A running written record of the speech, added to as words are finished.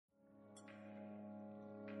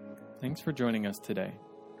Thanks for joining us today.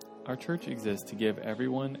 Our church exists to give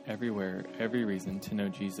everyone, everywhere, every reason to know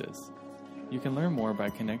Jesus. You can learn more by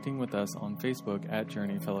connecting with us on Facebook at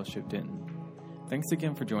Journey Fellowship Denton. Thanks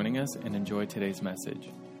again for joining us and enjoy today's message.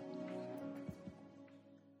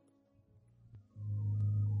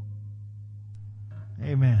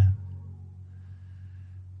 Amen.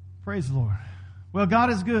 Praise the Lord. Well, God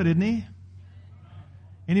is good, isn't He?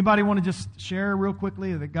 Anybody want to just share real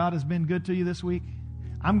quickly that God has been good to you this week?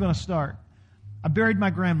 I'm going to start. I buried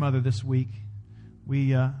my grandmother this week.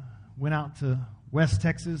 We went out to West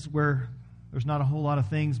Texas where there's not a whole lot of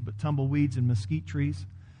things but tumbleweeds and mesquite trees,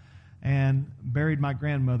 and buried my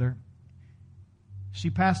grandmother.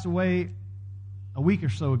 She passed away over a week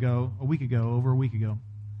ago. And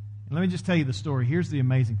let me just tell you the story. Here's the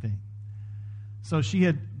amazing thing. So she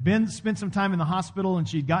had spent some time in the hospital, and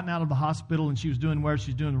she'd gotten out of the hospital, and she was doing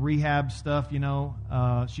she's doing rehab stuff, She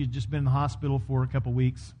had just been in the hospital for a couple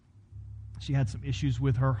weeks. She had some issues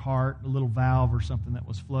with her heart, a little valve or something that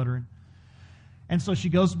was fluttering. And so she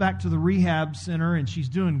goes back to the rehab center, and she's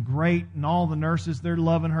doing great, and all the nurses, they're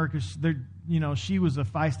loving her because she was a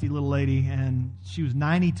feisty little lady, and she was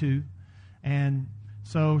 92. And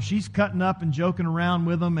so she's cutting up and joking around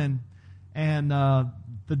with them, and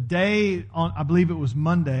the day on, I believe it was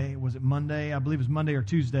Monday. Was it Monday? I believe it was Monday or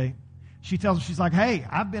Tuesday. She tells her, she's like, "Hey,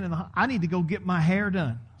 I need to go get my hair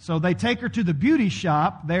done." So they take her to the beauty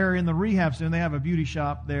shop there in the rehab center. They have a beauty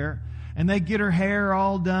shop there, and they get her hair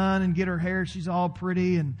all done and get her hair. She's all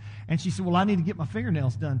pretty, and she said, "Well, I need to get my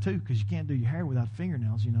fingernails done too, because you can't do your hair without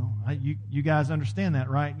fingernails. You guys understand that,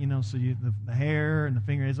 right? So the hair and the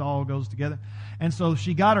fingernails all goes together." And so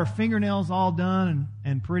she got her fingernails all done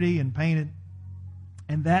and pretty and painted.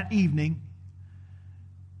 And that evening,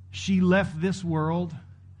 she left this world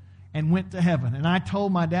and went to heaven. And I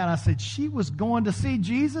told my dad, I said, she was going to see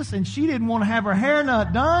Jesus, and she didn't want to have her hair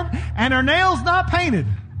not done and her nails not painted.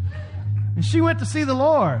 And she went to see the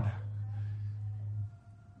Lord.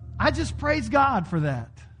 I just praise God for that.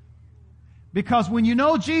 Because when you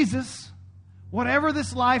know Jesus, whatever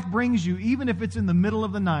this life brings you, even if it's in the middle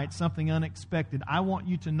of the night, something unexpected, I want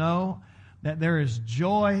you to know that there is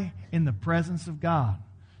joy in the presence of God.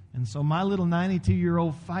 And so my little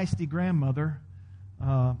 92-year-old feisty grandmother,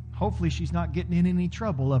 hopefully she's not getting in any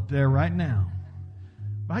trouble up there right now.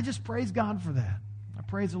 But I just praise God for that. I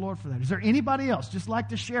praise the Lord for that. Is there anybody else just like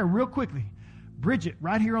to share real quickly? Bridget,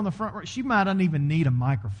 right here on the front row. She might not even need a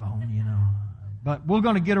microphone, But we're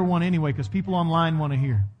going to get her one anyway because people online want to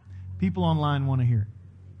hear. People online want to hear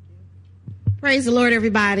it. Praise the Lord,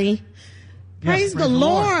 everybody. Praise the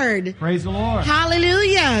Lord. Praise the Lord.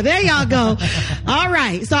 Hallelujah. There y'all go. All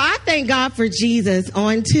right. So I thank God for Jesus.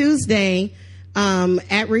 On Tuesday,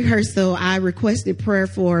 at rehearsal, I requested prayer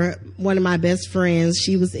for one of my best friends.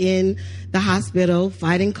 She was in the hospital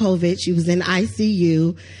fighting COVID. She was in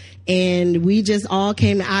ICU. And we just all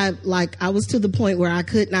came. I was to the point where I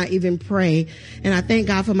could not even pray. And I thank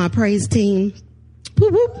God for my praise team.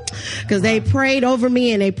 Because they prayed over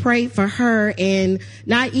me and they prayed for her. And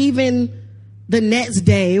not even the next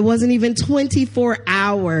day, it wasn't even 24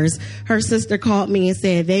 hours, her sister called me and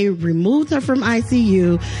said they removed her from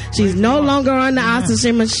ICU. She's no longer on the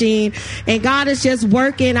oxygen machine. And God is just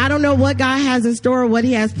working. I don't know what God has in store or what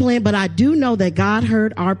He has planned, but I do know that God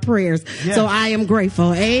heard our prayers. Yes. So I am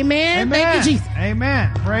grateful. Amen. Thank you, Jesus.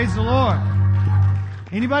 Amen. Praise the Lord.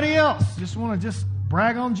 Anybody else? Just want to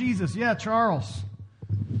brag on Jesus? Yeah, Charles.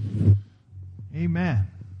 Amen.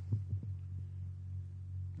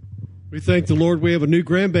 We thank the Lord we have a new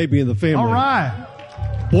grandbaby in the family. All right.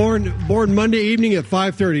 Born Monday evening at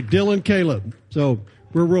 5:30, Dylan Caleb. So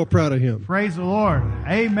we're real proud of him. Praise the Lord.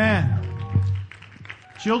 Amen.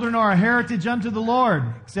 Children are a heritage unto the Lord,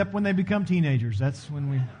 except when they become teenagers. That's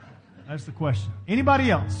the question.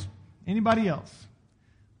 Anybody else? Anybody else?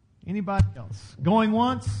 Anybody else? Going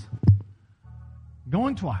once?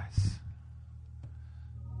 Going twice?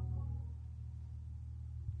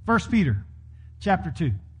 1 Peter chapter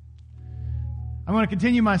 2. I'm going to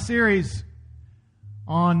continue my series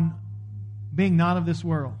on being not of this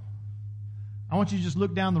world. I want you to just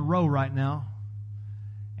look down the row right now,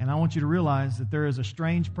 and I want you to realize that there is a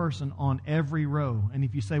strange person on every row. And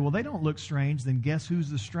if you say, well, they don't look strange, then guess who's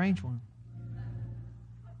the strange one?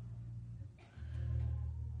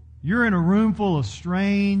 You're in a room full of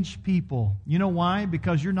strange people. You know why?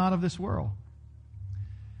 Because you're not of this world.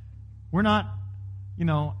 We're not,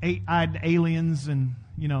 eight-eyed aliens and,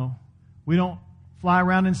 we don't fly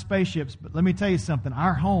around in spaceships. But let me tell you something.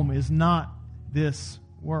 Our home is not this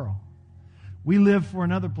world. We live for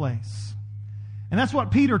another place. And that's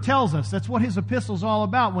what Peter tells us. That's what his epistle's all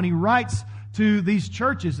about when he writes to these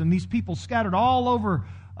churches and these people scattered all over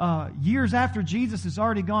years after Jesus is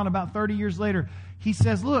already gone, about 30 years later, he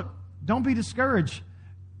says, look, don't be discouraged.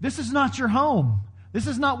 This is not your home. This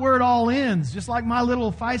is not where it all ends. Just like my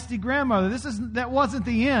little feisty grandmother. That wasn't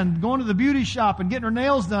the end. Going to the beauty shop and getting her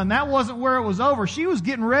nails done, that wasn't where it was over. She was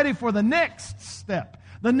getting ready for the next step,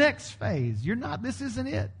 the next phase. This isn't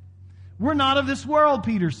it. We're not of this world,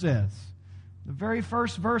 Peter says. The very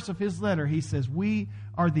first verse of his letter, he says, we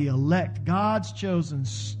are the elect, God's chosen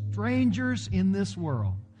strangers in this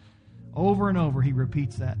world. Over and over, he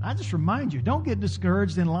repeats that. I just remind you, don't get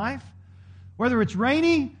discouraged in life. Whether it's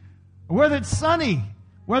rainy or whether it's sunny,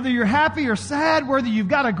 whether you're happy or sad, whether you've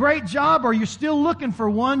got a great job or you're still looking for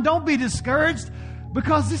one, don't be discouraged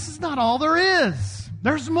because this is not all there is.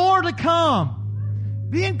 There's more to come.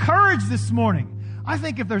 Be encouraged this morning. I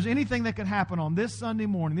think if there's anything that could happen on this Sunday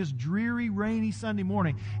morning, this dreary, rainy Sunday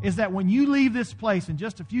morning, is that when you leave this place in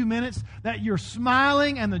just a few minutes, that you're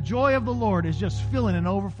smiling and the joy of the Lord is just filling and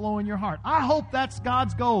overflowing your heart. I hope that's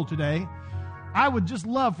God's goal today. I would just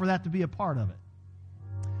love for that to be a part of it.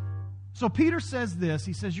 So Peter says this.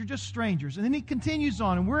 He says, you're just strangers. And then he continues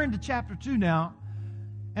on, and we're into chapter 2 now.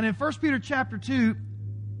 And in 1 Peter chapter 2,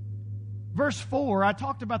 verse 4, I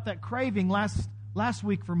talked about that craving last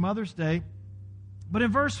week for Mother's Day. But in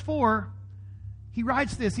verse 4, he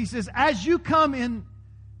writes this. He says, as you come in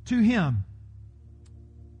to Him,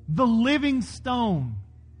 the living stone,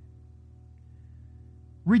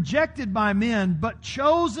 rejected by men, but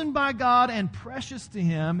chosen by God and precious to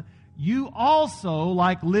Him, you also,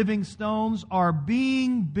 like living stones, are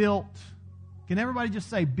being built. Can everybody just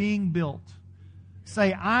say, being built?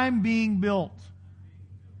 Say, I'm being built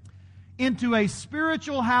into a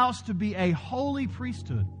spiritual house to be a holy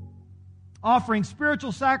priesthood, offering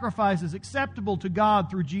spiritual sacrifices acceptable to God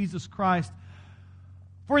through Jesus Christ.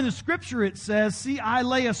 For in the Scripture it says, see, I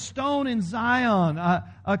lay a stone in Zion,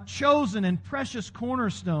 a chosen and precious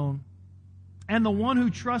cornerstone, and the one who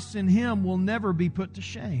trusts in Him will never be put to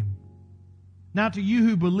shame. Now to you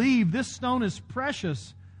who believe, this stone is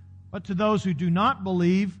precious, but to those who do not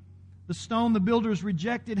believe, the stone the builders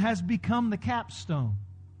rejected has become the capstone,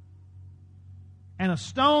 and a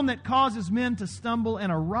stone that causes men to stumble,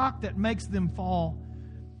 and a rock that makes them fall.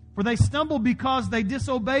 For they stumble because they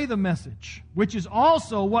disobey the message, which is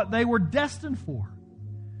also what they were destined for.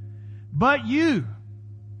 But you,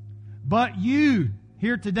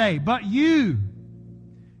 here today,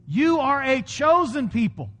 you are a chosen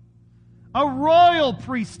people, a royal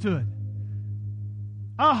priesthood,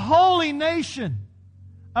 a holy nation,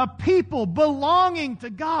 a people belonging to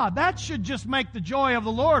God. That should just make the joy of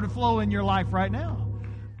the Lord flow in your life right now.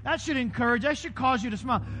 That should encourage, that should cause you to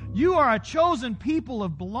smile. You are a chosen people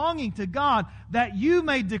of belonging to God, that you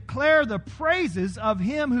may declare the praises of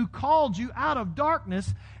Him who called you out of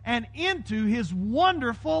darkness and into His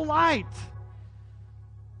wonderful light.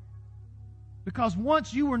 Because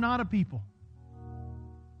once you were not a people,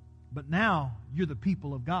 but now you're the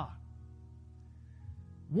people of God.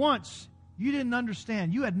 Once you didn't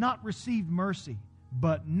understand, you had not received mercy,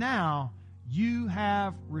 but now you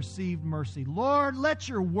have received mercy. Lord, let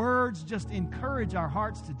your words just encourage our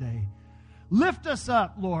hearts today. Lift us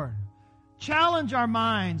up, Lord. Challenge our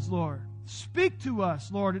minds, Lord. Speak to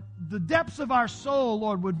us, Lord. The depths of our soul,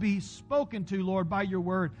 Lord, would be spoken to, Lord, by your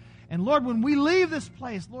word. And Lord, when we leave this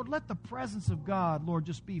place, Lord, let the presence of God, Lord,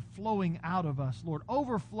 just be flowing out of us. Lord,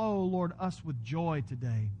 overflow, Lord, us with joy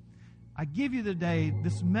today. I give you today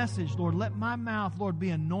this message, Lord. Let my mouth, Lord, be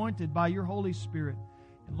anointed by your Holy Spirit.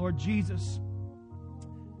 And Lord Jesus,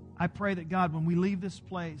 I pray that, God, when we leave this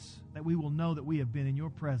place, that we will know that we have been in your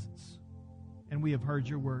presence and we have heard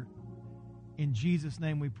your word. In Jesus'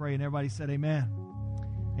 name we pray. And everybody said amen.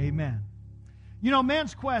 Amen. You know,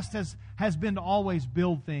 man's quest has been to always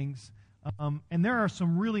build things. And there are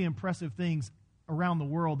some really impressive things around the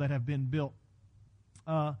world that have been built.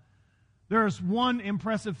 There's one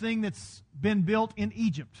impressive thing that's been built in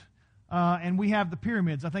Egypt. And we have the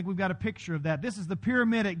pyramids. I think we've got a picture of that. This is the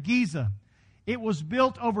pyramid at Giza. It was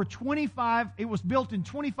built in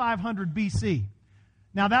 2500 BC.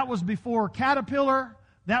 Now that was before Caterpillar,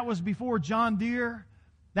 that was before John Deere,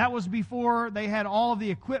 that was before they had all of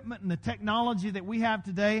the equipment and the technology that we have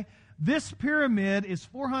today. This pyramid is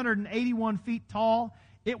 481 feet tall.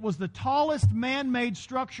 It was the tallest man-made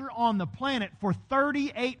structure on the planet for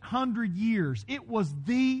 3,800 years. It was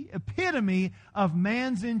the epitome of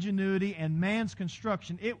man's ingenuity and man's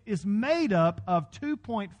construction. It is made up of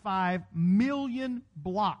 2.5 million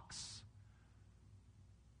blocks.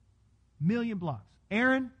 Million blocks.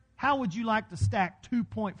 Aaron, how would you like to stack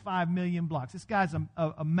 2.5 million blocks? This guy's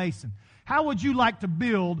a mason. How would you like to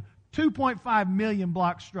build 2.5 million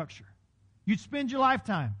block structure? You'd spend your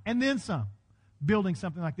lifetime and then some. building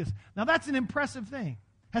something like this. Now, that's an impressive thing.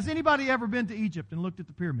 Has anybody ever been to Egypt and looked at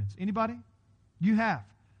the pyramids? Anybody? You have.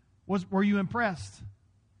 Were you impressed?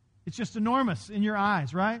 It's just enormous in your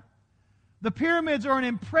eyes, right? The pyramids are an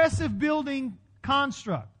impressive building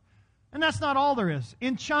construct. And that's not all there is.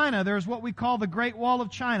 In China, there's what we call the Great Wall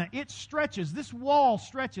of China. It stretches, this wall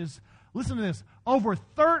stretches, listen to this, over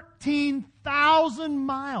 13,000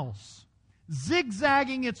 miles,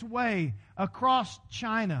 zigzagging its way across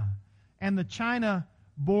China and the China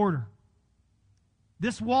border.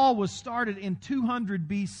 This wall was started in 200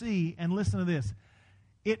 BC, and listen to this.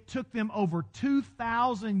 It took them over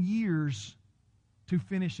 2,000 years to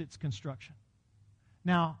finish its construction.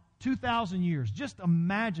 Now, 2,000 years. Just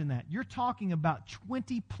imagine that. You're talking about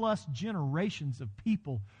 20-plus generations of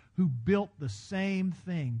people who built the same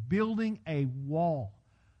thing, building a wall.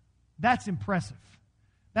 That's impressive.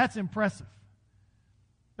 That's impressive.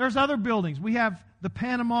 There's other buildings. We have the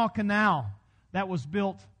Panama Canal that was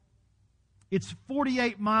built. It's a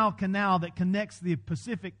 48-mile canal that connects the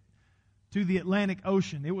Pacific to the Atlantic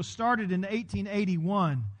Ocean. It was started in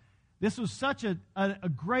 1881. This was such a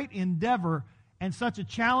great endeavor and such a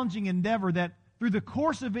challenging endeavor that through the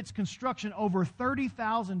course of its construction, over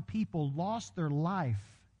 30,000 people lost their life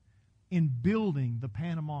in building the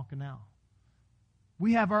Panama Canal.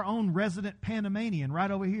 We have our own resident Panamanian right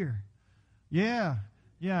over here. Yeah.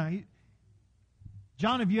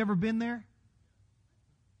 John, have you ever been there?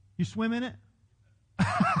 You swim in it?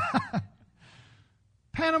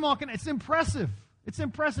 Panama Canal, it's impressive. It's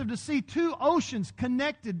impressive to see two oceans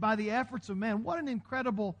connected by the efforts of man. What an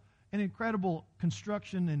incredible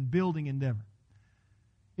construction and building endeavor.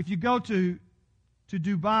 If you go to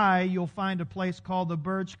Dubai, you'll find a place called the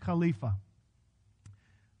Burj Khalifa.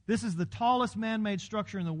 This is the tallest man-made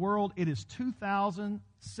structure in the world. It is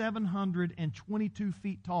 2,722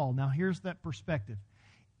 feet tall. Now, here's that perspective.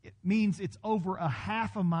 It means it's over a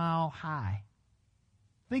half a mile high.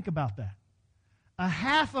 Think about that. A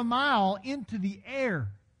half a mile into the air.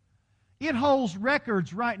 It holds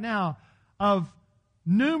records right now of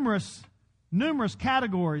numerous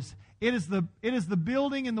categories. It is the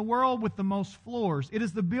building in the world with the most floors. It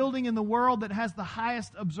is the building in the world that has the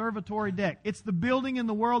highest observatory deck. It's the building in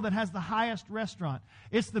the world that has the highest restaurant.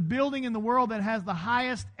 It's the building in the world that has the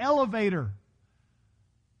highest elevator.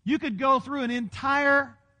 You could go through an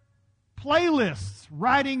entire playlist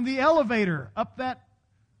riding the elevator up that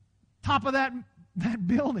top of that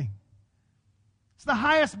building. It's the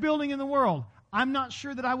highest building in the world. I'm not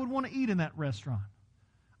sure that I would want to eat in that restaurant.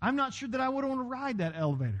 I'm not sure that I would want to ride that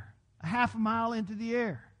elevator a half a mile into the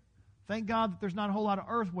air. Thank God that there's not a whole lot of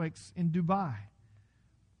earthquakes in Dubai.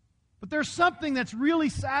 But there's something that's really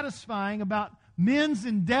satisfying about men's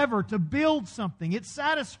endeavor to build something. It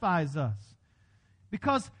satisfies us.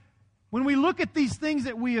 Because when we look at these things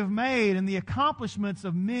that we have made and the accomplishments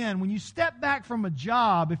of men, when you step back from a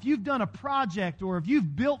job, if you've done a project or if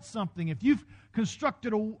you've built something, if you've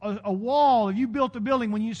constructed a wall, if you built a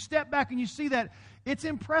building, when you step back and you see that, it's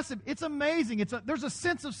impressive. It's amazing. There's a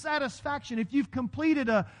sense of satisfaction. If you've completed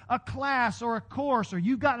a class or a course, or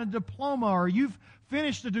you've gotten a diploma, or you've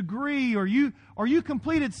finished a degree, or you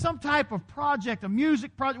completed some type of project, a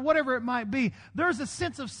music project, whatever it might be, there's a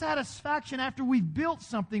sense of satisfaction after we've built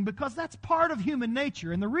something, because that's part of human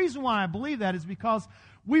nature. And the reason why I believe that is because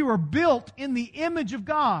we were built in the image of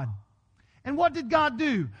God. And what did God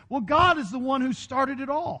do? Well, God is the one who started it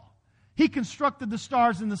all. He constructed the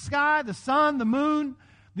stars in the sky, the sun, the moon,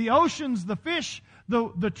 the oceans, the fish,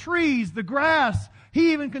 the trees, the grass.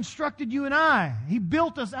 He even constructed you and I. He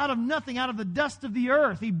built us out of nothing, out of the dust of the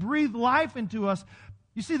earth. He breathed life into us.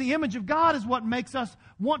 You see, the image of God is what makes us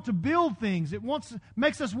want to build things. It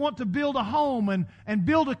makes us want to build a home and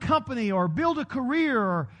build a company, or build a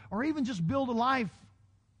career, or even just build a life.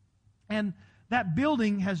 And that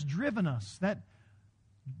building has driven us. That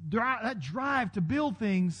drive to build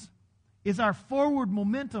things is our forward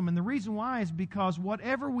momentum. And the reason why is because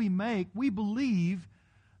whatever we make, we believe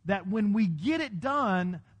that when we get it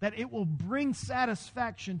done, that it will bring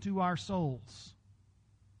satisfaction to our souls.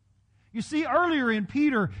 You see, earlier in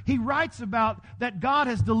Peter, he writes about that God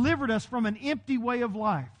has delivered us from an empty way of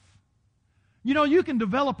life. You know, you can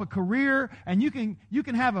develop a career, and you can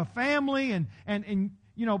have a family, and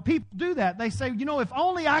you know, people do that. They say, you know, if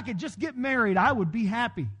only I could just get married, I would be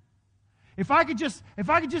happy. If I could just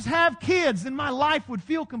have kids, then my life would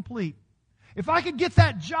feel complete. If I could get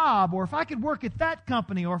that job, or if I could work at that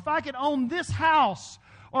company, or if I could own this house,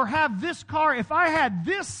 or have this car, if I had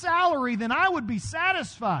this salary, then I would be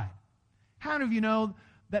satisfied. How many of you know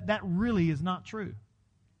that that really is not true?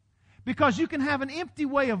 Because you can have an empty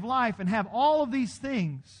way of life and have all of these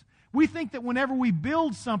things We think that whenever we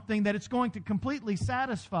build something that it's going to completely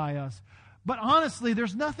satisfy us. But honestly,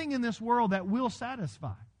 there's nothing in this world that will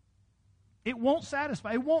satisfy. It won't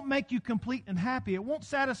satisfy. It won't make you complete and happy. It won't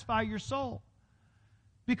satisfy your soul.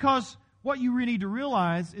 Because what you really need to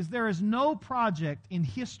realize is there is no project in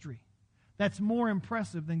history that's more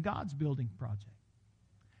impressive than God's building project.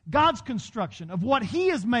 God's construction of what He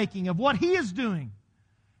is making, of what He is doing.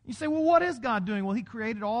 You say, well, what is God doing? Well, He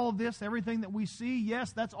created all of this, everything that we see.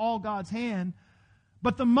 Yes, that's all God's hand.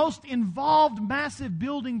 But the most involved, massive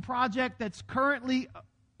building project that's currently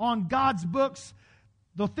on God's books,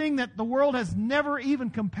 the thing that the world has never even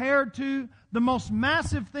compared to, the most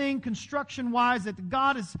massive thing construction-wise that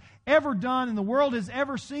God has ever done and the world has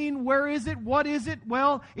ever seen. Where is it? What is it?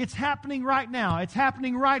 Well, it's happening right now. It's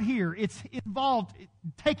happening right here. It's involved,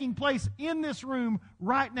 taking place in this room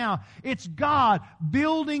right now. It's God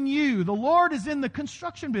building you. The Lord is in the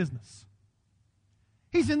construction business.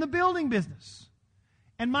 He's in the building business.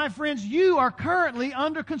 And my friends, you are currently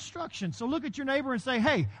under construction. So look at your neighbor and say,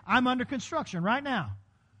 hey, I'm under construction right now.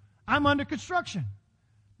 I'm under construction.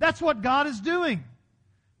 That's what God is doing.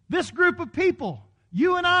 This group of people,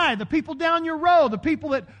 you and I, the people down your row, the people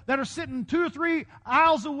that are sitting 2 or 3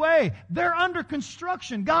 aisles away, they're under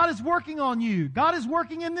construction. God is working on you. God is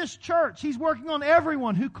working in this church. He's working on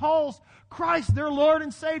everyone who calls Christ their Lord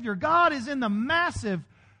and Savior. God is in the massive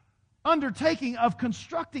undertaking of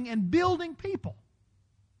constructing and building people.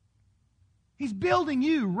 He's building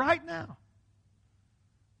you right now.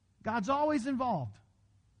 God's always involved.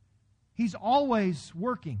 He's always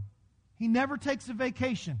working. He never takes a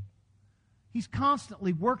vacation. He's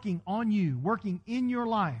constantly working on you, working in your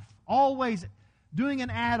life, always doing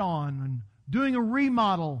an add-on and doing a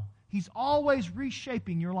remodel. He's always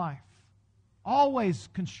reshaping your life, always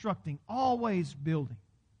constructing, always building.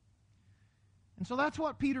 And so that's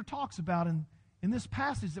what Peter talks about in this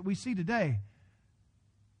passage that we see today.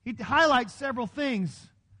 He highlights several things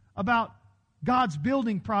about God's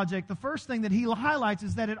building project. The first thing that he highlights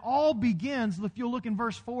is that it all begins, if you'll look in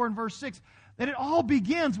verse 4 and verse 6, that it all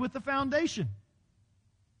begins with the foundation.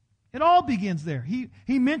 It all begins there. He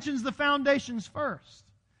mentions the foundations first.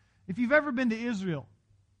 If you've ever been to Israel,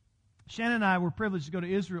 Shannon and I were privileged to go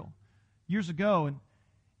to Israel years ago, and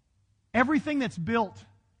everything that's built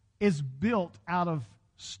is built out of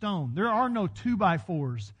stone. There are no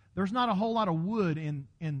 2x4s. There's not a whole lot of wood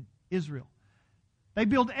in Israel. They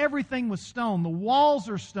build everything with stone. The walls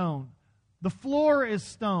are stone. The floor is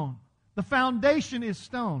stone. The foundation is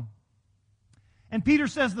stone. And Peter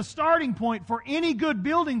says the starting point for any good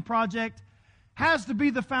building project has to be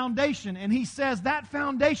the foundation. And he says that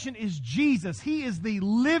foundation is Jesus. He is the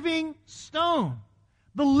living stone.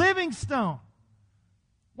 The living stone.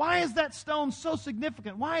 Why is that stone so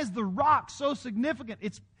significant? Why is the rock so significant?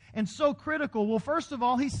 And so critical. Well, first of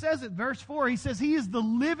all, he says it, verse 4, he says he is the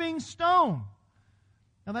living stone.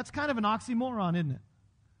 Now that's kind of an oxymoron, isn't it?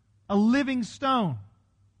 A living stone.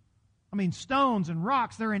 I mean, stones and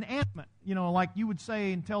rocks, they're inanimate. You know, like you would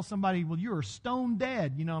say and tell somebody, well, you're stone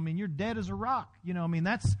dead. You know, I mean, you're dead as a rock. You know, I mean,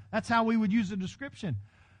 that's how we would use the description.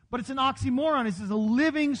 But it's an oxymoron. It says a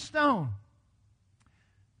living stone.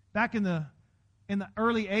 Back in the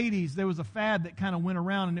early 80s, there was a fad that kind of went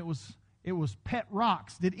around, and it was pet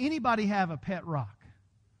rocks. Did anybody have a pet rock?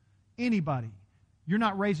 Anybody? You're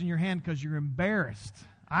not raising your hand because you're embarrassed.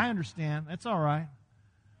 I understand. That's all right.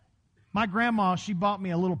 My grandma, she bought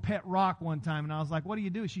me a little pet rock one time, and I was like, what do you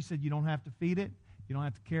do? She said, you don't have to feed it. You don't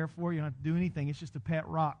have to care for it. You don't have to do anything. It's just a pet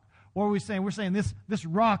rock. What are we saying? We're saying this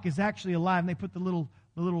rock is actually alive, and they put the little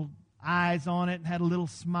eyes on it and had a little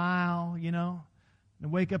smile, you know,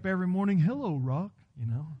 and wake up every morning, hello, rock, you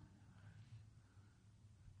know.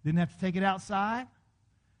 Didn't have to take it outside.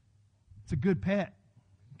 It's a good pet.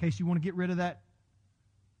 In case you want to get rid of that.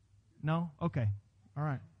 No? Okay. All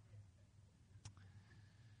right.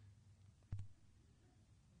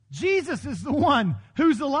 Jesus is the one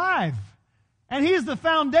who's alive. And He is the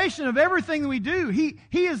foundation of everything that we do. He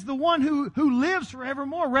is the one who lives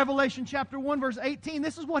forevermore. Revelation chapter 1 verse 18.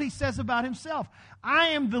 This is what He says about Himself. I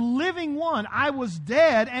am the living one. I was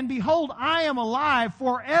dead, and behold, I am alive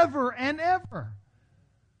forever and ever.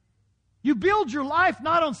 You build your life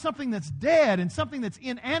not on something that's dead and something that's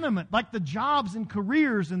inanimate, like the jobs and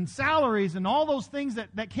careers and salaries and all those things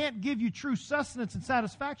that can't give you true sustenance and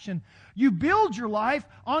satisfaction. You build your life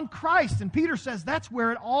on Christ. And Peter says that's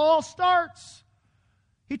where it all starts.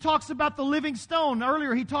 He talks about the living stone.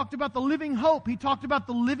 Earlier he talked about the living hope. He talked about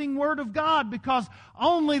the living Word of God, because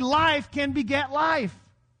only life can beget life.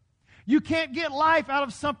 You can't get life out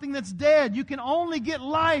of something that's dead. You can only get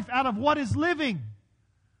life out of what is living.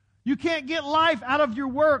 You can't get life out of your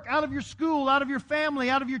work, out of your school, out of your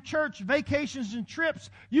family, out of your church, vacations and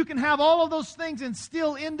trips. You can have all of those things and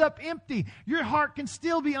still end up empty. Your heart can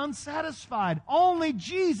still be unsatisfied. Only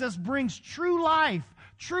Jesus brings true life,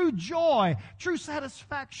 true joy, true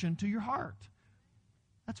satisfaction to your heart.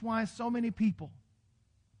 That's why so many people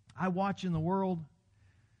I watch in the world,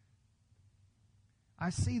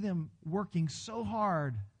 I see them working so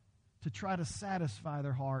hard to try to satisfy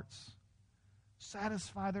their hearts,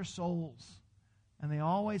 satisfy their souls, and they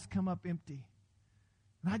always come up empty.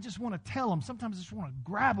 And I just want to tell them, sometimes I just want to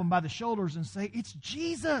grab them by the shoulders and say, it's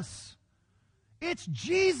Jesus. It's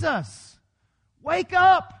Jesus. Wake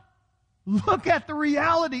up. Look at the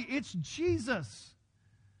reality. It's Jesus.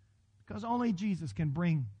 Because only Jesus can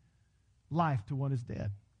bring life to what is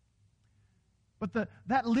dead. But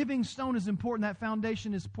that living stone is important. That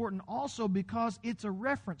foundation is important also because it's a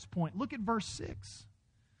reference point. Look at verse 6.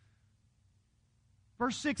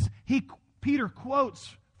 Verse 6, Peter quotes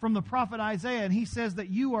from the prophet Isaiah, and he says that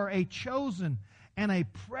you are a chosen and a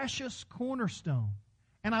precious cornerstone.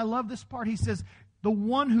 And I love this part. He says, the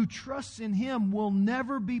one who trusts in Him will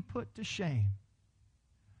never be put to shame.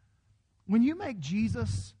 When you make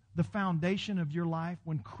Jesus the foundation of your life,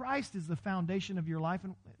 when Christ is the foundation of your life,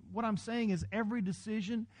 and what I'm saying is every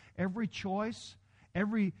decision, every choice,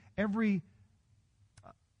 everywhere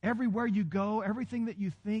you go, everything that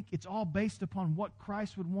you think, it's all based upon what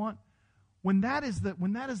Christ would want. When that is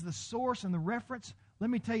the source and the reference, let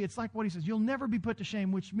me tell you, it's like what he says, you'll never be put to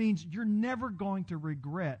shame, which means you're never going to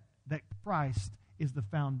regret that Christ is the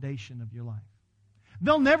foundation of your life.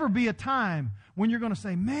 There'll never be a time when you're going to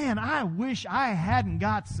say, man, I wish I hadn't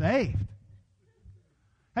got saved.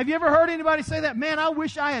 Have you ever heard anybody say that? Man, I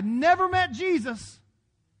wish I had never met Jesus.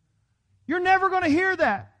 You're never going to hear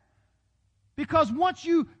that. Because once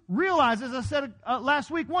you realize, as I said last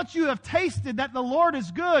week, once you have tasted that the Lord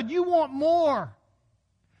is good, you want more.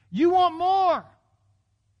 You want more.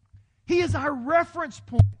 He is our reference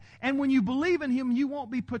point. And when you believe in Him, you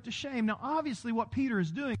won't be put to shame. Now, obviously, what Peter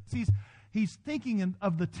is doing is he's thinking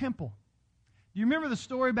of the temple. Do you remember the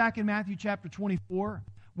story back in Matthew chapter 24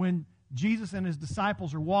 when Jesus and His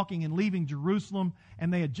disciples are walking and leaving Jerusalem,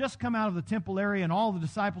 and they had just come out of the temple area, and all the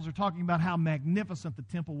disciples are talking about how magnificent the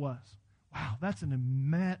temple was. Wow, that's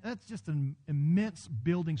just an immense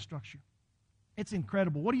building structure. It's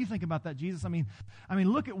incredible. What do you think about that, Jesus? I mean,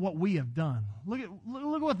 look at what we have done. Look at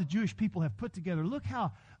what the Jewish people have put together. Look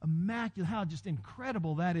how immaculate, how just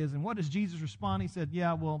incredible that is. And what does Jesus respond? He said,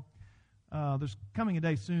 yeah, well, there's coming a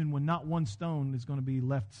day soon when not one stone is going to be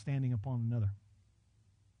left standing upon another.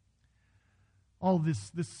 All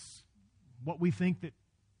this, what we think that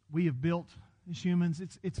we have built as humans,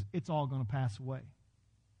 it's all going to pass away.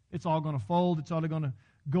 It's all going to fold. It's all going to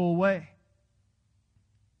go away.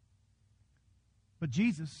 But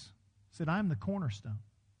Jesus said, I am the cornerstone.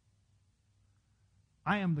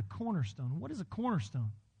 I am the cornerstone. What is a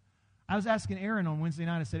cornerstone? I was asking Aaron on Wednesday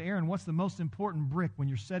night, I said, Aaron, what's the most important brick when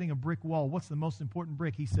you're setting a brick wall? What's the most important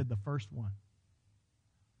brick? He said, the first one.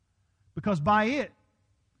 Because by it,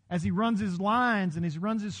 as he runs his lines and he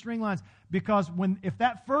runs his string lines, because if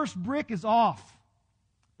that first brick is off,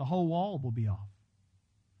 the whole wall will be off.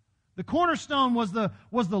 The cornerstone was the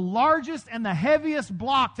largest and the heaviest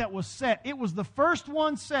block that was set. It was the first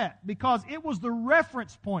one set because it was the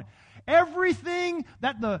reference point. Everything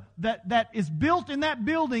that is built in that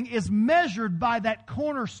building is measured by that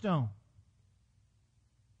cornerstone.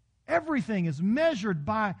 Everything is measured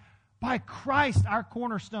by Christ, our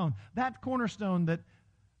cornerstone. That cornerstone that,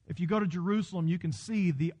 if you go to Jerusalem, you can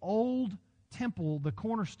see the old temple, the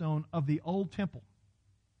cornerstone of the old temple.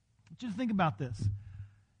 Just think about this.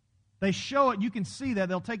 They show it, you can see that,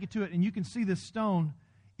 they'll take you to it, and you can see this stone.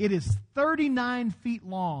 It is 39 feet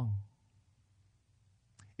long.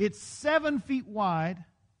 It's 7 feet wide,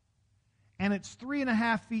 and it's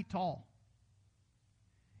 3.5 feet tall.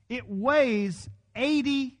 It weighs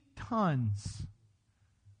 80 tons.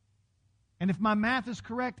 And if my math is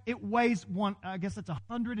correct, it weighs I guess that's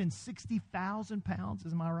 160,000 pounds.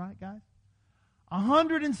 Am I right, guys?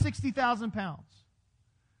 160,000 pounds.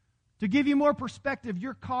 To give you more perspective,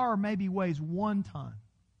 your car maybe weighs 1 ton.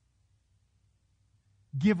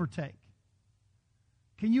 Give or take.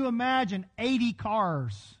 Can you imagine 80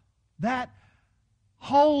 cars? That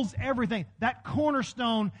holds everything. That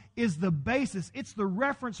cornerstone is the basis. It's the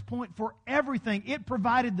reference point for everything. It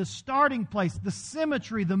provided the starting place, the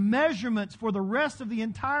symmetry, the measurements for the rest of the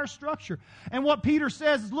entire structure. And what Peter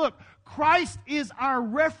says is, look, Christ is our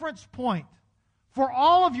reference point for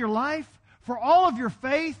all of your life, for all of your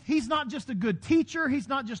faith. He's not just a good teacher. He's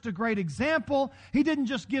not just a great example. He didn't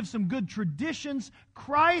just give some good traditions.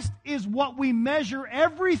 Christ is what we measure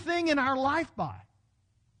everything in our life by.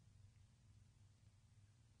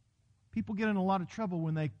 People get in a lot of trouble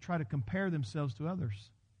when they try to compare themselves to others.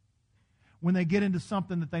 When they get into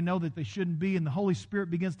something that they know that they shouldn't be and the Holy Spirit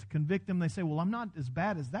begins to convict them, they say, well, I'm not as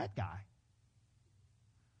bad as that guy.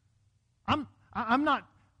 I'm not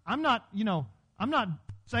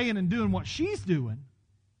saying and doing what she's doing.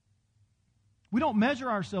 We don't measure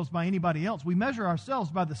ourselves by anybody else. We measure ourselves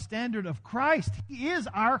by the standard of Christ. He is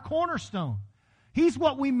our cornerstone. He's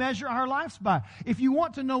what we measure our lives by. If you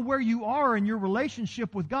want to know where you are in your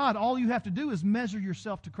relationship with God, all you have to do is measure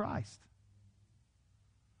yourself to Christ.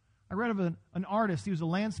 I read of an artist. He was a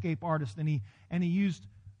landscape artist, and he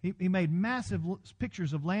made massive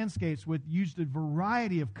pictures of landscapes used a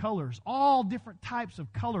variety of colors, all different types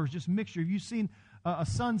of colors, just mixture. If you've seen a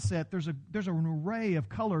sunset, there's an array of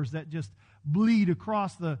colors that just bleed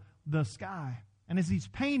across the sky. And as he's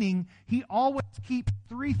painting, he always keeps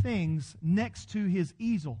three things next to his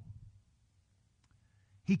easel.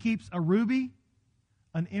 He keeps a ruby,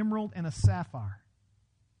 an emerald, and a sapphire.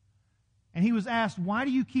 And he was asked, why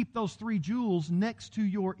do you keep those three jewels next to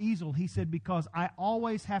your easel? He said, because I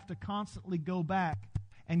always have to constantly go back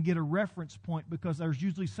and get a reference point, because there's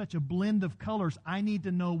usually such a blend of colors. I need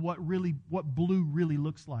to know what blue really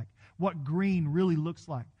looks like, what green really looks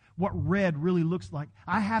like, what red really looks like.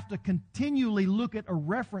 I have to continually look at a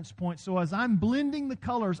reference point, so as I'm blending the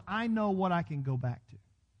colors, I know what I can go back to.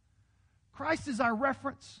 Christ is our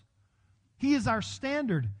reference. He is our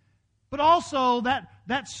standard. But also,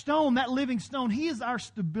 that stone, that living stone, He is our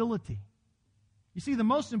stability. You see, the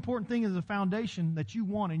most important thing is the foundation that you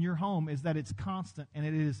want in your home is that it's constant and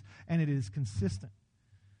it is consistent.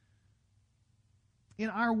 In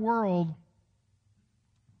our world,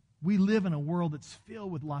 we live in a world that's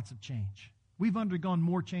filled with lots of change. We've undergone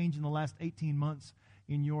more change in the last 18 months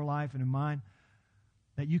in your life and in mine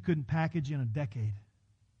that you couldn't package in a decade.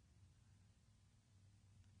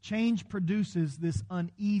 Change produces this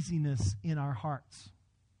uneasiness in our hearts.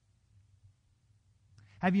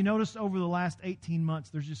 Have you noticed over the last 18 months,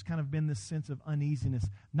 there's just kind of been this sense of uneasiness,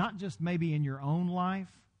 not just maybe in your own life,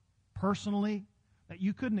 personally, that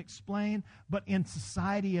you couldn't explain, but in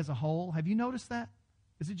society as a whole? Have you noticed that?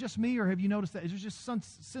 Is it just me, or have you noticed that? Is there just some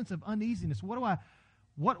sense of uneasiness?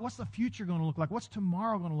 What's the future going to look like? What's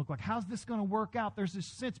tomorrow going to look like? How's this going to work out? There's this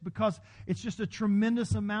sense because it's just a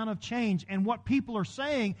tremendous amount of change. And what people are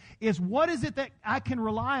saying is, what is it that I can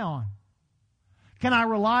rely on? Can I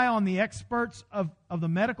rely on the experts of the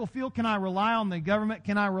medical field? Can I rely on the government?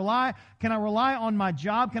 Can I rely on my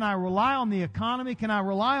job? Can I rely on the economy? Can I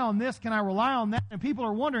rely on this? Can I rely on that? And people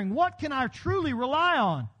are wondering, what can I truly rely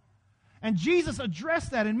on? And Jesus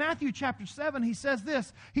addressed that. In Matthew chapter 7, He says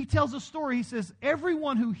this. He tells a story. He says,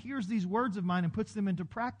 everyone who hears these words of mine and puts them into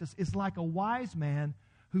practice is like a wise man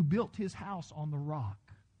who built his house on the rock.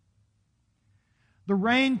 The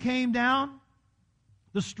rain came down,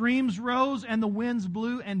 the streams rose, and the winds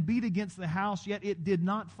blew and beat against the house, yet it did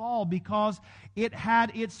not fall because it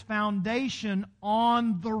had its foundation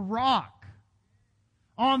on the rock,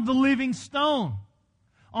 on the living stone,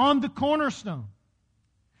 on the cornerstone.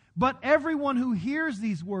 But everyone who hears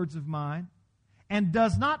these words of mine and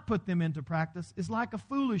does not put them into practice is like a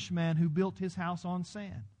foolish man who built his house on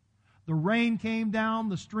sand. The rain came down,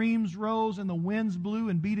 the streams rose, and the winds blew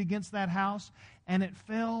and beat against that house, and it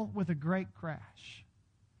fell with a great crash.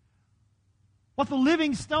 What the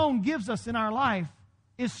living stone gives us in our life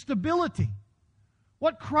is stability.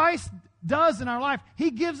 What Christ does in our life,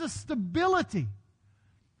 He gives us stability.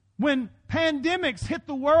 When pandemics hit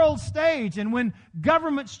the world stage, and when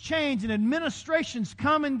governments change and administrations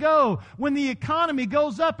come and go, when the economy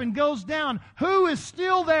goes up and goes down, who is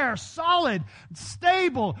still there, solid,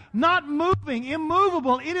 stable, not moving,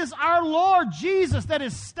 immovable? It is our Lord Jesus that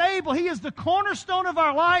is stable. He is the cornerstone of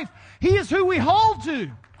our life. He is who we hold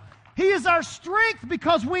to. He is our strength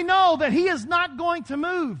because we know that He is not going to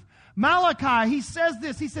move. Malachi, he says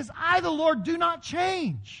this. He says, I, the Lord, do not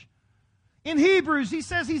change. In Hebrews, he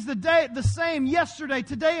says He's the same yesterday,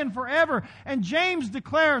 today, and forever. And James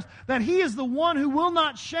declares that He is the one who will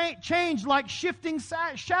not change like shifting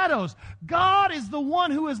shadows. God is the one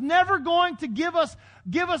who is never going to give us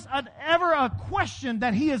ever a question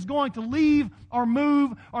that He is going to leave or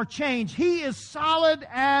move or change. He is solid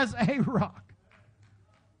as a rock.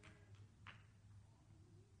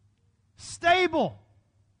 Stable.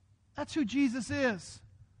 That's who Jesus is.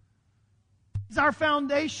 He's our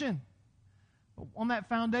foundation. On that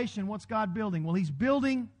foundation, what's God building? Well, He's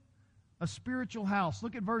building a spiritual house.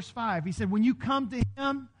 Look at verse 5. He said, when you come to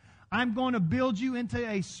Him, I'm going to build you into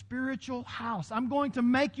a spiritual house. I'm going to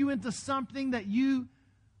make you into something that you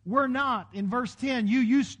were not. In verse 10,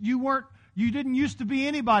 you didn't used to be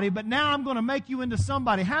anybody, but now I'm going to make you into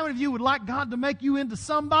somebody. How many of you would like God to make you into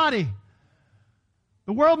somebody?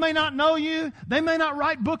 The world may not know you. They may not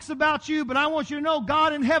write books about you, but I want you to know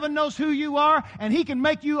God in heaven knows who you are, and He can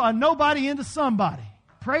make you a nobody into somebody.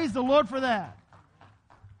 Praise the Lord for that.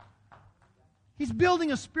 He's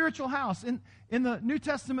building a spiritual house. In the New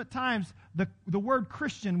Testament times, the word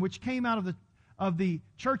Christian, which came out of the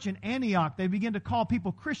church in Antioch, they began to call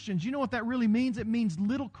people Christians. You know what that really means? It means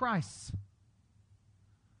little Christs.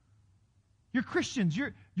 You're Christians.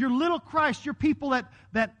 You're little Christ. You're people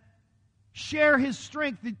that share His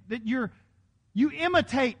strength, that you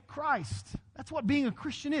imitate Christ. That's what being a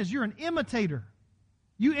Christian is. You're an imitator.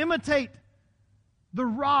 You imitate the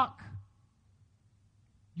rock.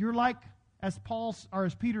 You're like, as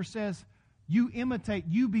Peter says, you imitate,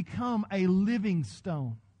 you become a living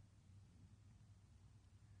stone.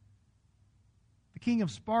 The king of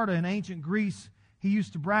Sparta in ancient Greece, he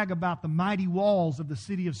used to brag about the mighty walls of the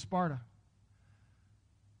city of Sparta.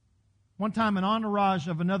 One time an entourage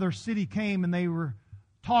of another city came and they were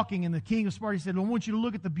talking, and the king of Sparta said, I want you to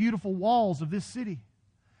look at the beautiful walls of this city.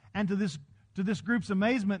 And to this group's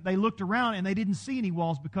amazement, they looked around and they didn't see any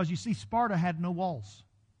walls, because you see, Sparta had no walls.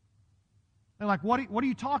 They're like, what are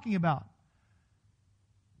you talking about?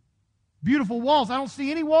 Beautiful walls. I don't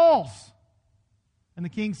see any walls. And the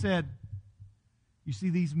king said, you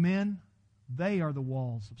see these men? They are the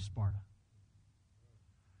walls of Sparta.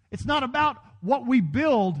 It's not about what we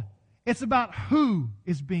build. It's about who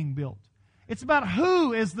is being built. It's about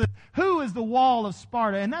who is the wall of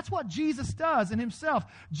Sparta. And that's what Jesus does in Himself.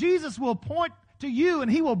 Jesus will point to you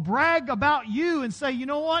and He will brag about you and say, you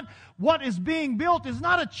know what? What is being built is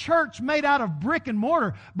not a church made out of brick and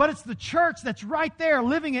mortar, but it's the church that's right there,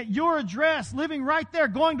 living at your address, living right there,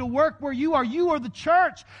 going to work where you are. You are the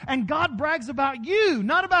church. And God brags about you,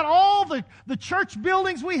 not about all the church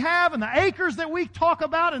buildings we have and the acres that we talk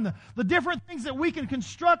about and the different things that we can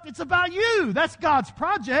construct. It's about you. That's God's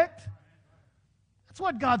project. That's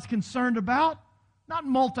what God's concerned about. Not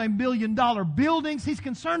multi-million-dollar buildings. He's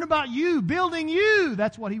concerned about you, building you.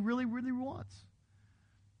 That's what He really, really wants.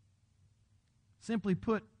 Simply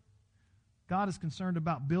put, God is concerned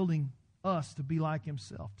about building us to be like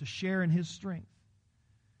Himself, to share in His strength.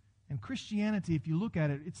 And Christianity, if you look at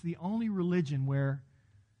it, it's the only religion where,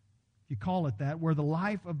 if you call it that, where the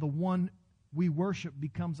life of the one we worship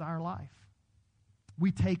becomes our life.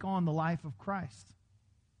 We take on the life of Christ.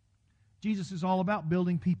 Jesus is all about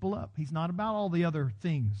building people up. He's not about all the other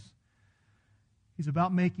things. He's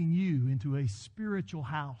about making you into a spiritual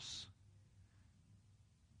house.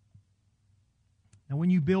 Now,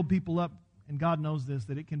 when you build people up, and God knows this,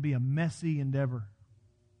 that it can be a messy endeavor.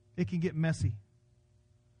 It can get messy.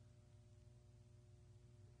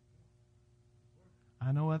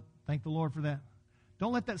 I know it. Thank the Lord for that.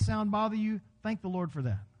 Don't let that sound bother you. Thank the Lord for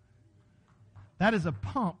that. That is a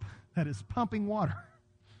pump that is pumping water.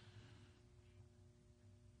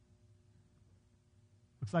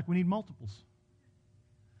 Looks like we need multiples.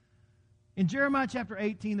 In Jeremiah chapter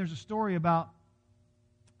 18, there's a story about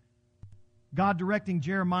God directing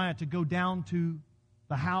Jeremiah to go down to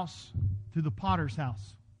the house, to the potter's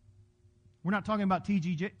house. We're not talking about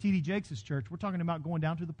T.D. Jakes' church. We're talking about going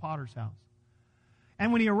down to the potter's house.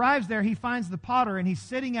 And when he arrives there, he finds the potter, and he's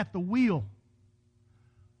sitting at the wheel,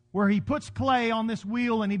 where he puts clay on this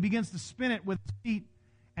wheel, and he begins to spin it with his feet.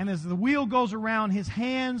 And as the wheel goes around, his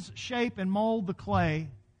hands shape and mold the clay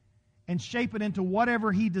and shape it into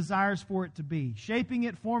whatever he desires for it to be. Shaping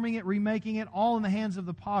it, forming it, remaking it, all in the hands of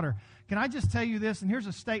the potter. Can I just tell you this? And here's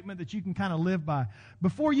a statement that you can kind of live by.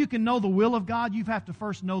 Before you can know the will of God, you have to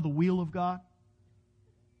first know the wheel of God.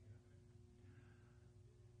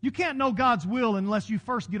 You can't know God's will unless you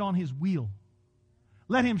first get on His wheel.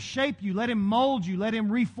 Let Him shape you. Let Him mold you. Let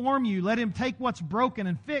Him reform you. Let Him take what's broken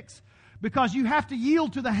and fix. Because you have to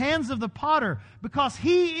yield to the hands of the potter. Because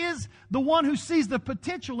He is the one who sees the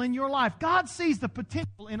potential in your life. God sees the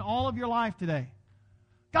potential in all of your life today.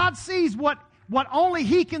 God sees what only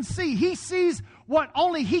He can see. He sees what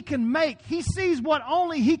only He can make. He sees what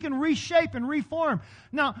only He can reshape and reform.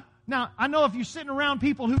 Now, I know if you're sitting around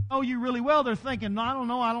people who know you really well, they're thinking, no,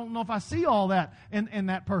 I don't know if I see all that in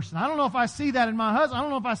that person. I don't know if I see that in my husband. I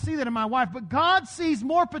don't know if I see that in my wife. But God sees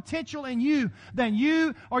more potential in you than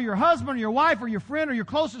you or your husband or your wife or your friend or your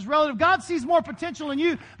closest relative. God sees more potential in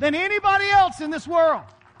you than anybody else in this world.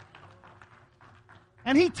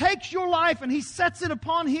 And He takes your life and He sets it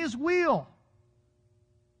upon His wheel.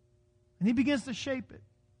 And He begins to shape it.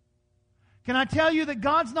 Can I tell you that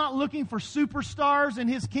God's not looking for superstars in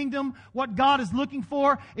His kingdom? What God is looking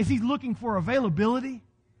for is He's looking for availability.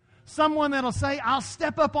 Someone that'll say, I'll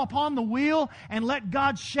step up upon the wheel and let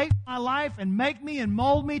God shape my life and make me and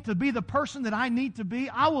mold me to be the person that I need to be.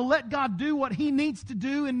 I will let God do what He needs to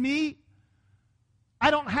do in me. I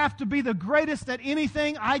don't have to be the greatest at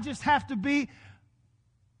anything. I just have to be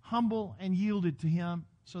humble and yielded to Him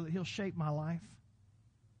so that He'll shape my life.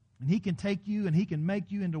 And He can take you and He can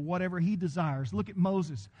make you into whatever He desires. Look at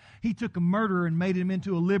Moses. He took a murderer and made him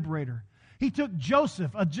into a liberator. He took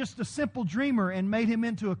Joseph, just a simple dreamer, and made him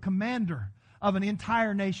into a commander of an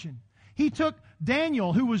entire nation. He took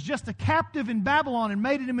Daniel, who was just a captive in Babylon, and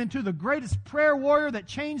made him into the greatest prayer warrior that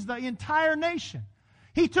changed the entire nation.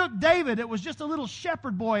 He took David, that was just a little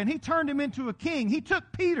shepherd boy, and he turned him into a king. He took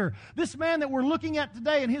Peter, this man that we're looking at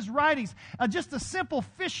today in his writings, just a simple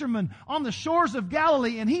fisherman on the shores of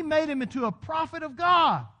Galilee, and he made him into a prophet of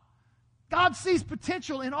God. God sees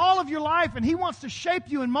potential in all of your life, and He wants to shape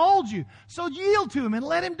you and mold you. So yield to Him and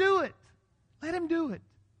let Him do it. Let Him do it.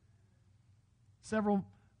 Several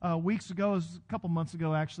weeks ago, it was a couple months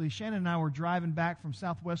ago actually, Shannon and I were driving back from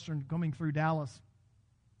Southwestern coming through Dallas.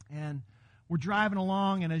 And we're driving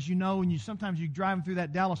along, and as you know, when sometimes you're driving through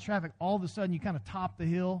that Dallas traffic, all of a sudden you kind of top the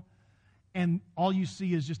hill, and all you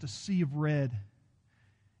see is just a sea of red.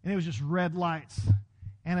 And it was just red lights.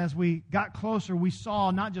 And as we got closer, we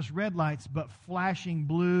saw not just red lights, but flashing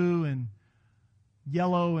blue and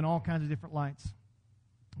yellow and all kinds of different lights.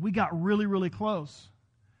 We got really, really close.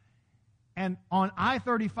 And on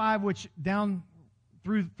I-35, which down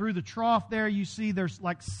through the trough there, you see there's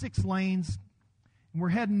like 6 lanes. And we're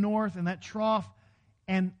heading north in that trough,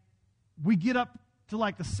 and we get up to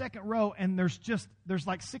like the second row, and there's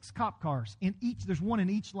like 6 cop cars in each. There's one in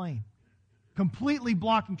each lane, completely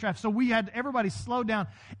blocking traffic. So we had everybody slow down,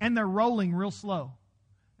 and they're rolling real slow.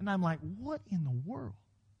 And I'm like, what in the world?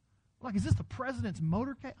 Like, is this the president's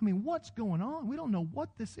motorcade? I mean, what's going on? We don't know what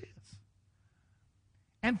this is.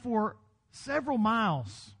 And for several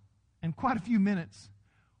miles and quite a few minutes,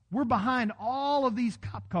 we're behind all of these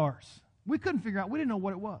cop cars. We couldn't figure out, we didn't know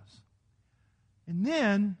what it was. And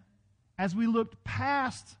then, as we looked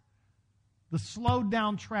past the slowed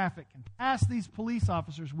down traffic and past these police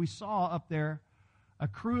officers, we saw up there a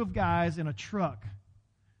crew of guys in a truck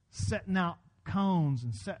setting out cones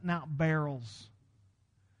and setting out barrels.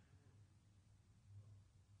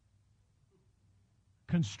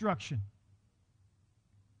 Construction.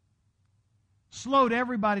 Slowed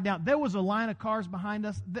everybody down. There was a line of cars behind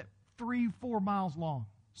us that 3-4 miles long.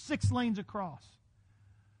 6 lanes across.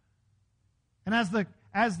 And as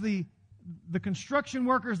the construction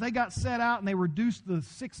workers, they got set out and they reduced the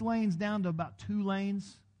 6 lanes down to about 2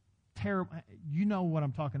 lanes. Terrible. You know what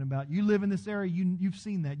I'm talking about. You live in this area, you've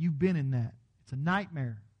seen that. You've been in that. It's a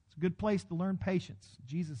nightmare. It's a good place to learn patience.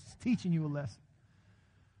 Jesus is teaching you a lesson.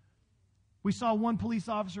 We saw one police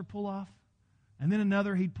officer pull off, and then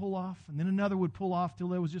another he'd pull off, and then another would pull off till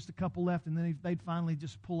there was just a couple left, and then they'd finally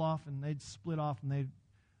just pull off, and they'd split off, and they'd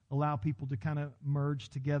allow people to kind of merge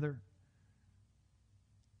together.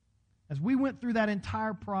 As we went through that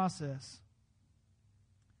entire process,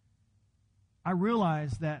 I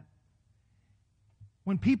realized that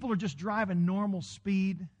when people are just driving normal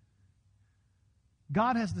speed,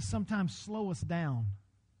 God has to sometimes slow us down.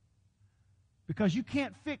 Because you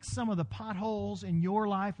can't fix some of the potholes in your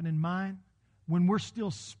life and in mine when we're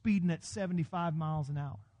still speeding at 75 miles an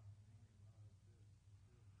hour.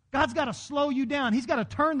 God's got to slow you down. He's got to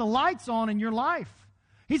turn the lights on in your life.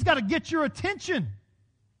 He's got to get your attention. And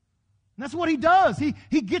that's what He does.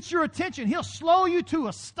 He gets your attention. He'll slow you to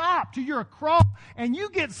a stop, to your crawl, and you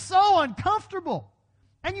get so uncomfortable.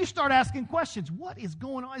 And you start asking questions. What is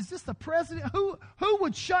going on? Is this the president? Who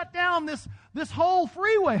would shut down this whole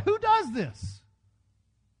freeway? Who does this?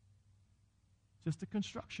 Just a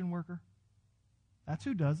construction worker. That's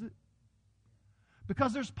who does it.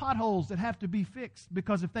 Because there's potholes that have to be fixed.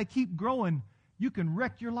 Because if they keep growing, you can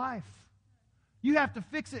wreck your life. You have to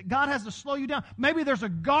fix it. God has to slow you down. Maybe there's a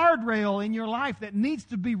guardrail in your life that needs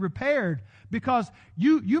to be repaired because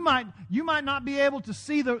you might not be able to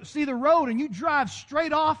see the road, and you drive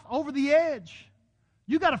straight off over the edge.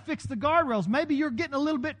 You got to fix the guardrails. Maybe you're getting a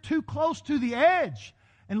little bit too close to the edge,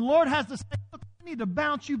 and the Lord has to say, look, I need to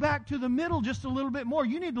bounce you back to the middle just a little bit more.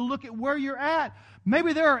 You need to look at where you're at.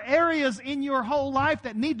 Maybe there are areas in your whole life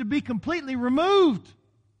that need to be completely removed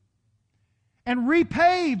and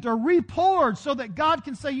repaved or repoured so that God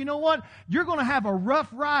can say, you know what? You're going to have a rough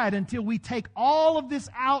ride until we take all of this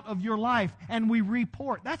out of your life and we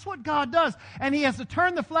report. That's what God does. And He has to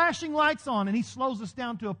turn the flashing lights on, and He slows us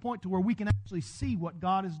down to a point to where we can actually see what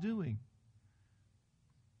God is doing.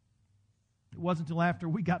 wasn't until after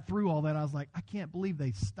we got through all that, I was like, I can't believe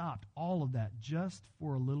they stopped all of that just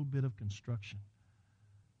for a little bit of construction.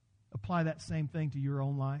 Apply that same thing to your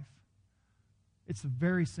own life. It's the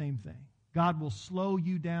very same thing. God will slow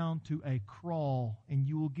you down to a crawl, and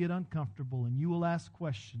you will get uncomfortable, and you will ask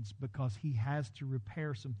questions because He has to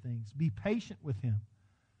repair some things. Be patient with Him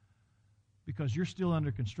because you're still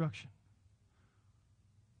under construction.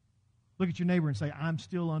 Look at your neighbor and say, I'm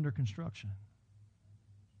still under construction.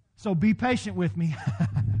 So be patient with me.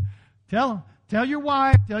 Tell your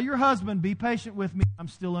wife, tell your husband, be patient with me. I'm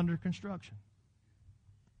still under construction.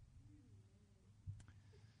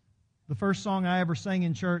 The first song I ever sang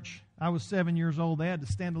in church, I was 7 years old. They had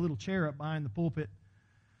to stand a little chair up behind the pulpit.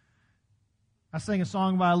 I sang a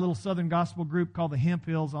song by a little Southern gospel group called the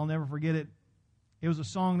Hemphills. I'll never forget it. It was a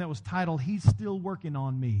song that was titled, He's Still Working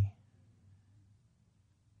on Me.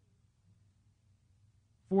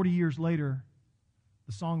 40 years later,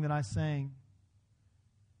 the song that I sang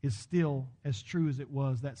is still as true as it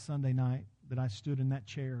was that Sunday night that I stood in that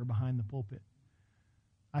chair behind the pulpit.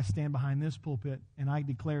 I stand behind this pulpit and I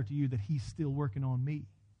declare to you that He's still working on me.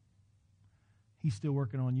 He's still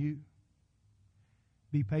working on you.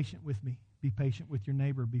 Be patient with me. Be patient with your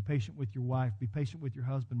neighbor. Be patient with your wife. Be patient with your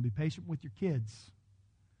husband. Be patient with your kids.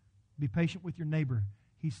 Be patient with your neighbor.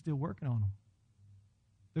 He's still working on them.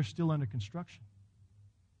 They're still under construction.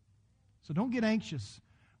 So don't get anxious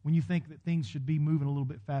when you think that things should be moving a little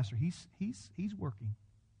bit faster. He's working.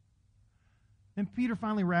 Then Peter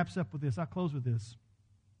finally wraps up with this. I'll close with this.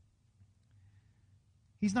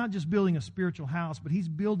 He's not just building a spiritual house, but He's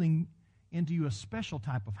building into you a special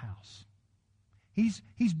type of house.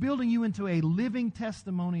 He's building you into a living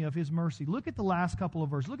testimony of His mercy. Look at the last couple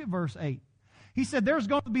of verses. Look at verse 8. He said there's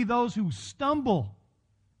going to be those who stumble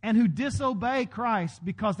and who disobey Christ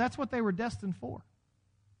because that's what they were destined for.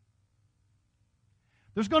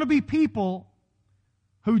 There's going to be people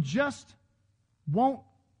who just won't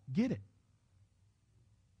get it.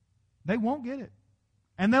 They won't get it.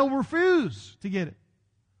 And they'll refuse to get it.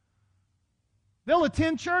 They'll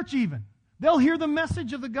attend church even. They'll hear the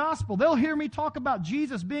message of the gospel. They'll hear me talk about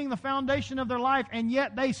Jesus being the foundation of their life, and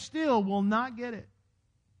yet they still will not get it.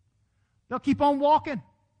 They'll keep on walking.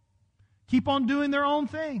 Keep on doing their own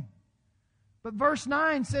thing. But verse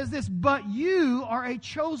 9 says this, but you are a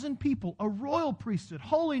chosen people, a royal priesthood,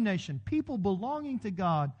 holy nation, people belonging to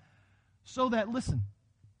God, so that, listen,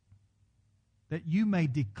 that you may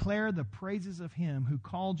declare the praises of Him who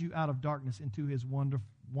called you out of darkness into His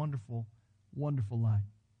wonderful, wonderful light.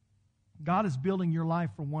 God is building your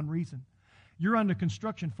life for one reason. You're under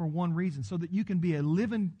construction for one reason, so that you can be a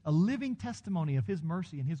living testimony of His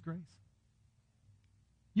mercy and His grace.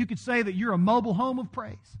 You could say that you're a mobile home of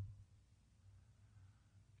praise.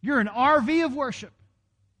 You're an RV of worship.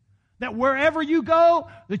 That wherever you go,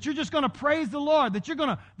 that you're just going to praise the Lord, that you're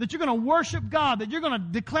going to worship God, that you're going to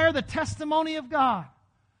declare the testimony of God.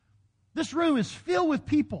 This room is filled with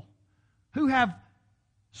people who have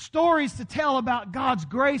stories to tell about God's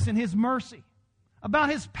grace and His mercy, about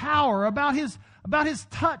His power, about His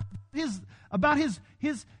touch, about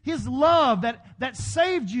His love that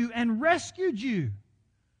saved you and rescued you.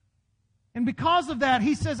 And because of that,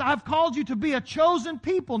 He says, I've called you to be a chosen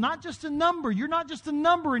people, not just a number. You're not just a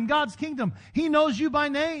number in God's kingdom. He knows you by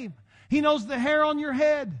name. He knows the hair on your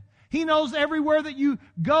head. He knows everywhere that you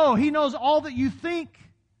go. He knows all that you think.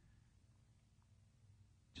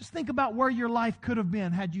 Just think about where your life could have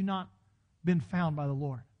been had you not been found by the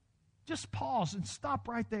Lord. Just pause and stop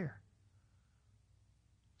right there.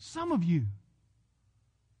 Some of you,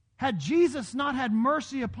 had Jesus not had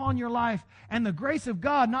mercy upon your life and the grace of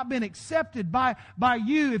God not been accepted by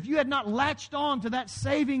you, if you had not latched on to that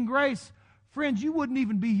saving grace, friends, you wouldn't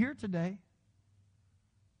even be here today.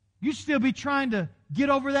 You'd still be trying to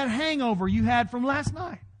get over that hangover you had from last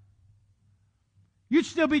night. You'd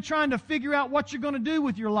still be trying to figure out what you're going to do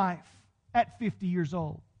with your life at 50 years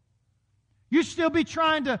old. You'd still be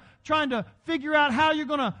trying to figure out how you're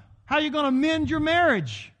going to mend your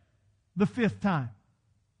marriage the 5th time.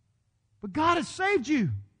 But God has saved you.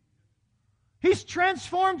 He's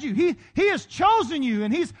transformed you. He has chosen you,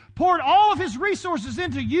 and He's poured all of His resources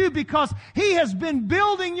into you because He has been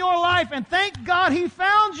building your life, and thank God He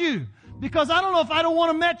found you. Because I don't know if I'd have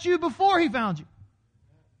want to met you before He found you.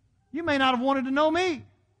 You may not have wanted to know me.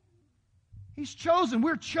 He's chosen.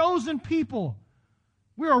 We're chosen people.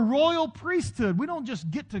 We're a royal priesthood. We don't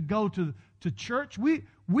just get to go to church.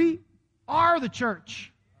 We are the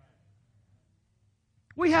church.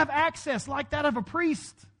 We have access like that of a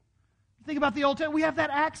priest. Think about the Old Testament. We have that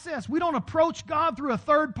access. We don't approach God through a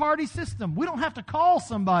third-party system. We don't have to call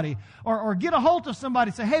somebody or get a hold of somebody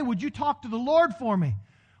and say, hey, would you talk to the Lord for me?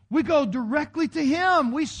 We go directly to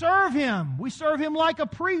Him. We serve Him. We serve Him like a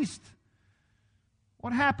priest.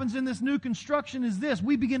 What happens in this new construction is this.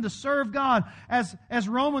 We begin to serve God. As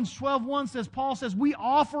Romans 12:1 says, Paul says, we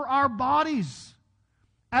offer our bodies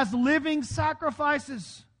as living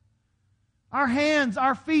sacrifices. Our hands,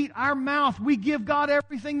 our feet, our mouth, we give God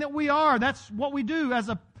everything that we are. That's what we do as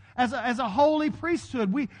a holy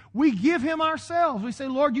priesthood. We give Him ourselves. We say,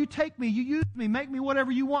 Lord, you take me, you use me, make me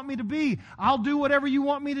whatever you want me to be. I'll do whatever you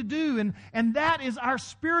want me to do. And that is our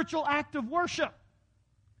spiritual act of worship.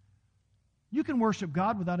 You can worship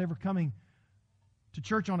God without ever coming to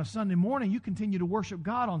church on a Sunday morning. You continue to worship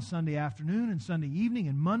God on Sunday afternoon and Sunday evening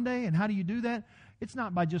and Monday. And how do you do that? It's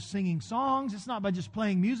not by just singing songs. It's not by just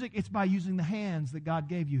playing music. It's by using the hands that God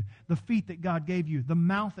gave you, the feet that God gave you, the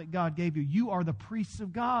mouth that God gave you. You are the priests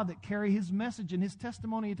of God that carry His message and His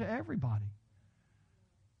testimony to everybody.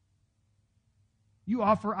 You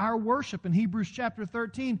offer our worship. In Hebrews chapter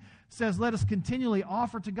 13 says, let us continually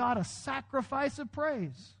offer to God a sacrifice of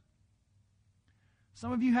praise.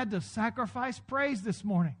 Some of you had to sacrifice praise this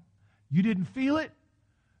morning. You didn't feel it.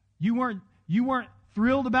 You weren't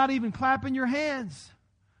thrilled about even clapping your hands.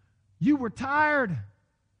 You were tired.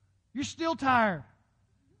 You're still tired.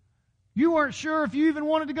 You weren't sure if you even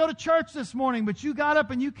wanted to go to church this morning, but you got up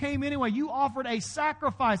and you came anyway. You offered a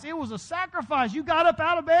sacrifice. It was a sacrifice. You got up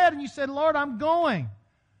out of bed and you said, Lord, I'm going.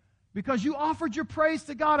 Because you offered your praise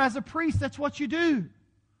to God as a priest. That's what you do.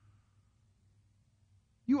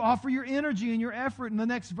 You offer your energy and your effort. And the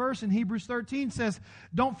next verse in Hebrews 13 says,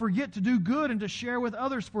 don't forget to do good and to share with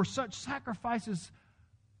others, for such sacrifices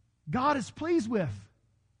God is pleased with.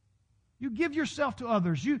 You give yourself to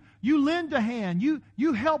others. You lend a hand.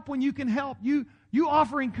 You help when you can help. You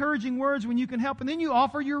offer encouraging words when you can help. And then you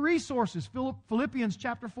offer your resources. Philippians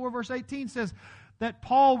chapter 4 verse 18 says that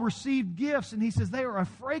Paul received gifts, and he says they are a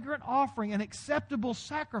fragrant offering, an acceptable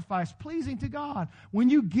sacrifice, pleasing to God. When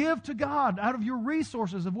you give to God out of your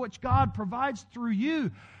resources of which God provides through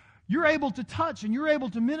you, you're able to touch and you're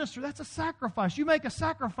able to minister. That's a sacrifice. You make a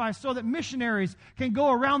sacrifice so that missionaries can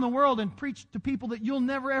go around the world and preach to people that you'll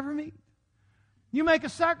never ever meet. You make a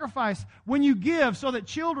sacrifice when you give so that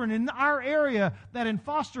children in our area that in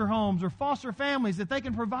foster homes or foster families, that they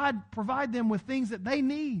can provide them with things that they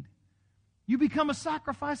need. You become a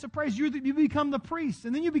sacrifice of praise. You become the priest.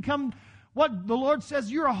 And then you become what the Lord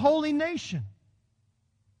says, you're a holy nation.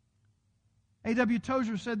 A.W.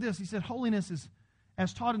 Tozer said this. He said, holiness is,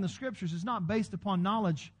 as taught in the Scriptures, is not based upon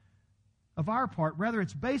knowledge of our part. Rather,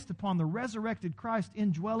 it's based upon the resurrected Christ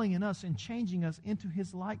indwelling in us and changing us into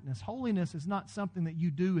His likeness. Holiness is not something that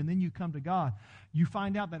you do and then you come to God. You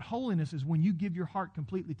find out that holiness is when you give your heart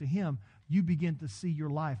completely to Him, you begin to see your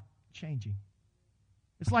life changing.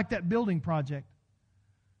 It's like that building project.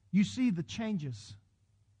 You see the changes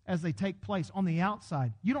as they take place on the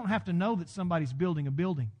outside. You don't have to know that somebody's building a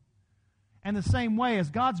building. And the same way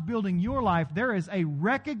as God's building your life, there is a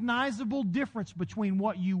recognizable difference between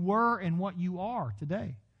what you were and what you are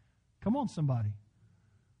today. Come on, somebody.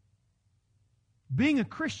 Being a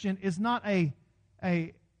Christian is not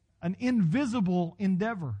an invisible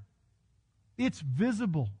endeavor. It's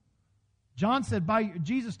visible.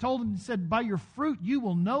 Jesus told him, he said, by your fruit you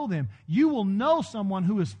will know them. You will know someone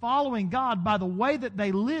who is following God by the way that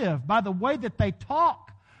they live, by the way that they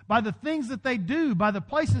talk, by the things that they do, by the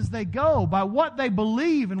places they go, by what they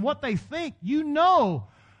believe and what they think. You know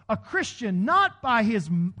a Christian not by his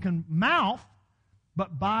mouth,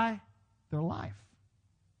 but by their life.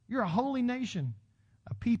 You're a holy nation,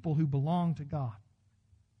 a people who belong to God.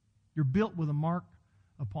 You're built with a mark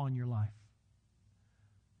upon your life.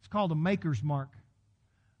 It's called a maker's mark.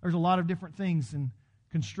 There's a lot of different things in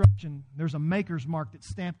construction. There's a maker's mark that's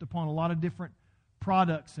stamped upon a lot of different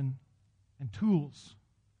products and tools.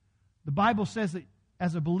 The Bible says that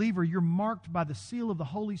as a believer, you're marked by the seal of the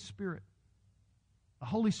Holy Spirit. The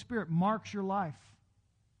Holy Spirit marks your life.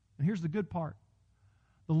 And here's the good part.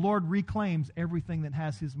 The Lord reclaims everything that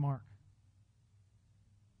has His mark.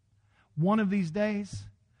 One of these days,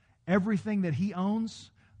 everything that He owns,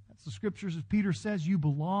 that's the Scriptures, as Peter says, you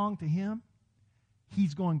belong to Him.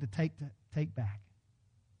 He's going to take back.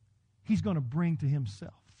 He's going to bring to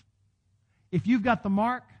Himself. If you've got the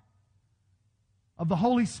mark of the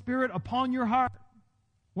Holy Spirit upon your heart,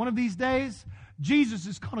 one of these days, Jesus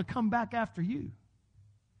is going to come back after you.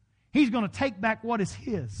 He's going to take back what is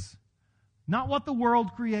His. Not what the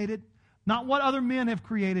world created, not what other men have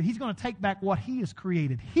created. He's going to take back what He has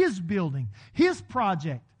created. His building, His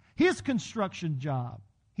project, His construction job.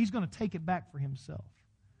 He's going to take it back for Himself.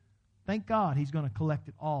 Thank God He's going to collect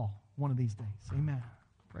it all one of these days. Amen.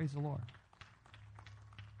 Praise the Lord.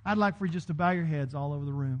 I'd like for you just to bow your heads all over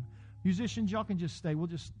the room. Musicians, y'all can just stay. We'll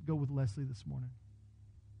just go with Leslie this morning.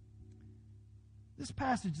 This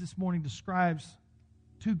passage this morning describes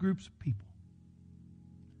two groups of people.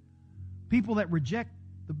 People that reject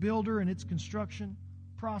the builder and its construction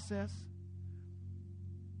process,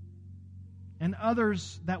 and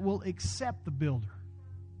others that will accept the builder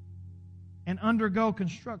and undergo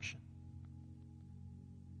construction.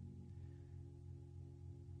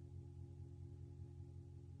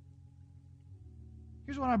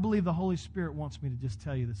 Here's what I believe the Holy Spirit wants me to just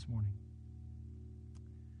tell you this morning.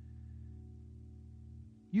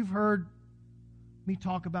 You've heard me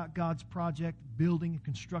talk about God's project, building and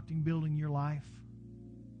constructing, building your life.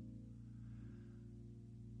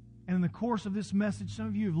 And in the course of this message, some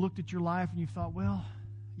of you have looked at your life and you've thought, well,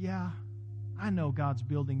 yeah, I know God's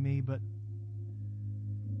building me, but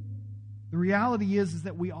the reality is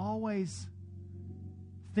that we always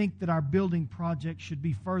think that our building project should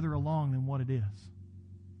be further along than what it is.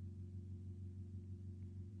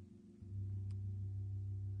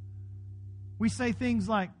 We say things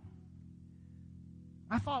like,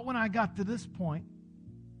 I thought when I got to this point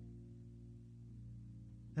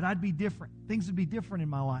that I'd be different. Things would be different in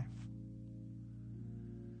my life.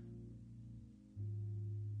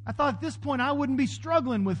 I thought at this point I wouldn't be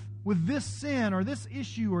struggling with this sin or this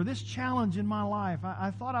issue or this challenge in my life.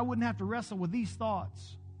 I thought I wouldn't have to wrestle with these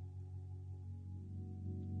thoughts.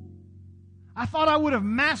 I thought I would have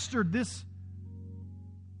mastered this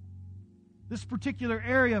particular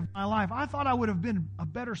area of my life. I thought I would have been a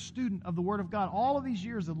better student of the Word of God. All of these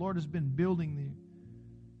years the Lord has been building me.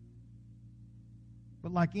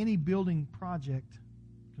 But like any building project,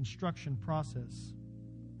 construction process,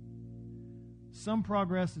 some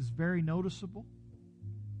progress is very noticeable.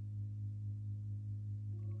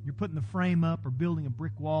 You're putting the frame up or building a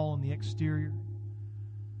brick wall on the exterior.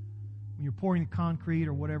 When you're pouring the concrete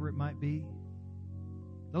or whatever it might be.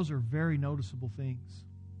 Those are very noticeable things.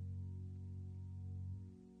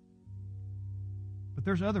 But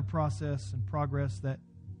there's other process and progress that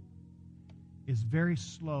is very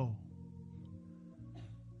slow.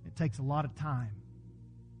 It takes a lot of time.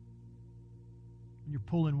 When you're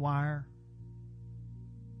pulling wire,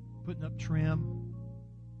 putting up trim,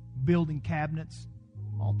 building cabinets,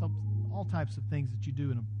 all types of things that you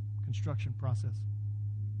do in a construction process.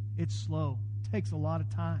 It's slow. It takes a lot of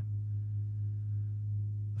time.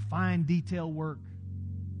 The fine detail work.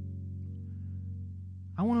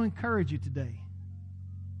 I want to encourage you today.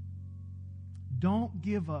 Don't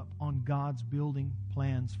give up on God's building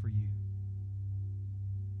plans for you.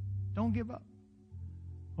 Don't give up.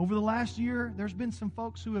 Over the last year, there's been some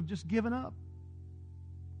folks who have just given up.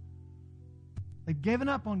 They've given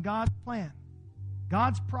up on God's plan,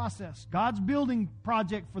 God's process, God's building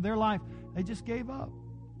project for their life. They just gave up.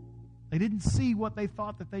 They didn't see what they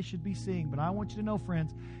thought that they should be seeing. But I want you to know,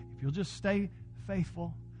 friends, if you'll just stay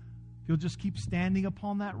faithful, if you'll just keep standing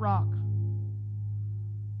upon that rock,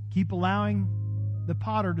 keep allowing the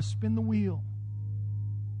potter to spin the wheel,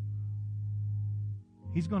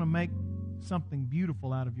 He's going to make something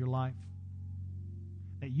beautiful out of your life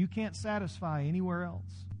that you can't satisfy anywhere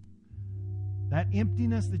else. That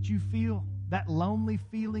emptiness that you feel, that lonely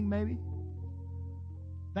feeling maybe,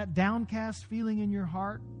 that downcast feeling in your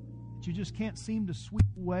heart that you just can't seem to sweep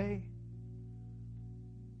away,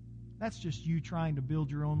 that's just you trying to build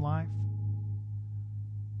your own life.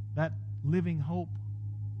 That living hope,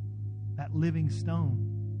 that living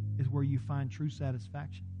stone is where you find true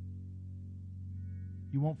satisfaction.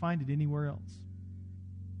 You won't find it anywhere else.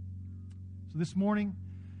 So this morning,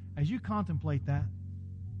 as you contemplate that,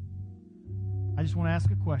 I just want to ask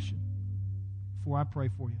a question before I pray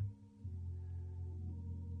for you.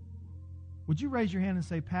 Would you raise your hand and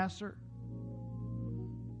say, Pastor,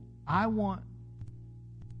 I want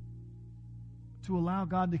to allow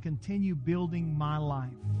God to continue building my life.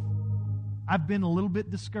 I've been a little bit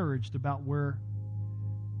discouraged about where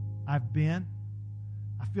I've been.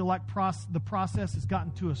 I feel like the process has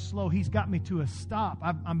gotten to a slow. He's got me to a stop.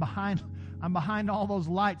 I'm behind all those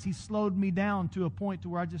lights. He's slowed me down to a point to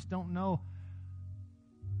where I just don't know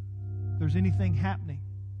if there's anything happening.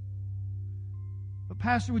 But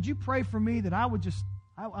Pastor, would you pray for me that I would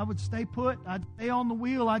stay put? I'd stay on the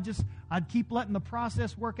wheel. I'd keep letting the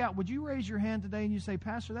process work out. Would you raise your hand today and you say,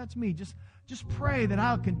 Pastor, that's me. Just pray that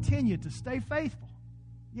I'll continue to stay faithful.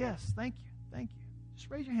 Yes, thank you. Thank you. Just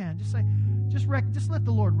raise your hand. Just say, just let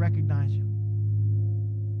the Lord recognize you.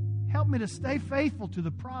 Help me to stay faithful to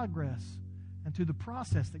the progress and to the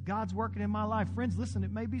process that God's working in my life. Friends, listen,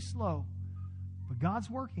 it may be slow, but God's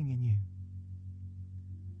working in you.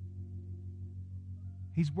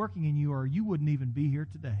 He's working in you, or you wouldn't even be here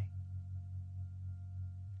today.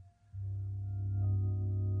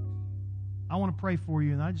 I want to pray for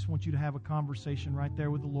you, and I just want you to have a conversation right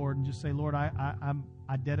there with the Lord and just say, Lord,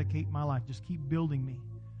 I dedicate my life. Just keep building me.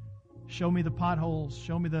 Show me the potholes.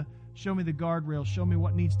 Show me the guardrails. Show me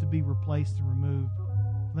what needs to be replaced and removed.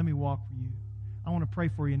 Let me walk for you. I want to pray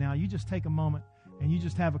for you now. You just take a moment and you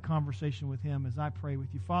just have a conversation with Him as I pray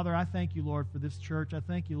with you. Father, I thank you, Lord, for this church. I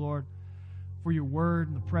thank you, Lord, for your word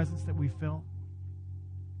and the presence that we felt.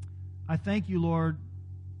 I thank you, Lord,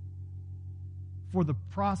 for the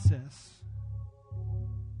process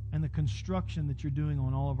and the construction that you're doing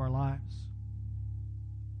on all of our lives.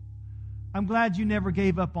 I'm glad you never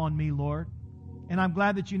gave up on me, Lord. And I'm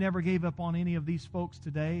glad that you never gave up on any of these folks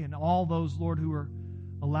today and all those, Lord, who are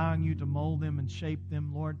allowing you to mold them and shape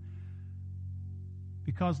them, Lord.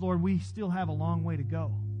 Because, Lord, we still have a long way to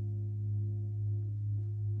go.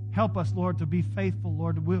 Help us, Lord, to be faithful,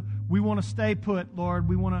 Lord. We want to stay put, Lord.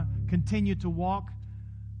 We want to continue to walk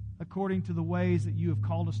according to the ways that you have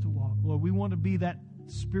called us to walk. Lord, we want to be that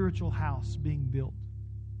spiritual house being built.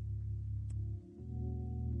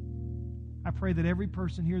 I pray that every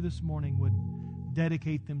person here this morning would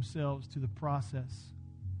dedicate themselves to the process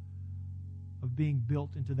of being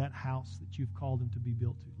built into that house that you've called them to be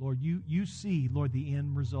built to. Lord, you see, Lord, the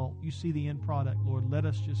end result. You see the end product, Lord. Let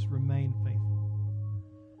us just remain faithful.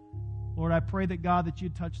 Lord, I pray that, God, that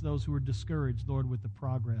you'd touch those who are discouraged, Lord, with the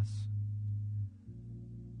progress.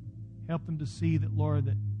 Help them to see that, Lord,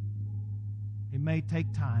 that it may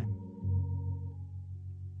take time,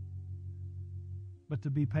 but to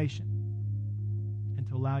be patient and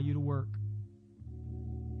to allow you to work.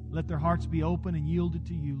 Let their hearts be open and yielded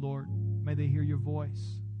to you, Lord. May they hear your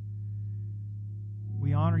voice.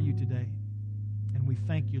 We honor you today, and we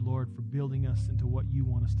thank you, Lord, for building us into what you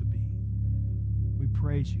want us to be. We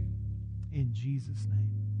praise you in Jesus' name.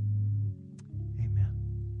 Amen.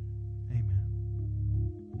 Amen.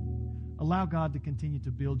 Allow God to continue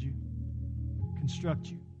to build you, construct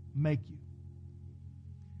you, make you.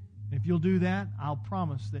 And if you'll do that, I'll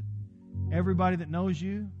promise that everybody that knows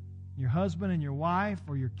you, your husband and your wife,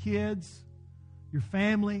 or your kids, your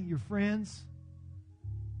family, your friends,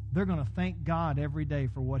 they're going to thank God every day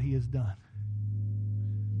for what He has done.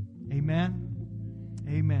 Amen?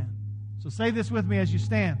 Amen. So say this with me as you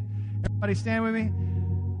stand. Everybody stand with me.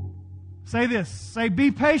 Say this. Say, be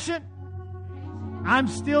patient. I'm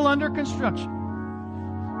still under construction.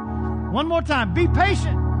 One more time. Be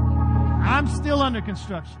patient. I'm still under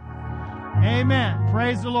construction. Amen.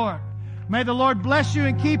 Praise the Lord. May the Lord bless you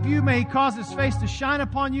and keep you. May He cause His face to shine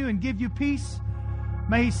upon you and give you peace.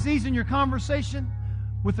 May He season your conversation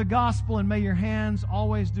with the gospel, and may your hands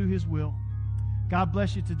always do His will. God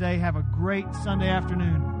bless you today. Have a great Sunday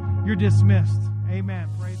afternoon. You're dismissed. Amen.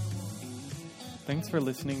 Praise the Lord. Thanks for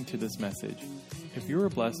listening to this message. If you were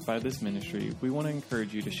blessed by this ministry, we want to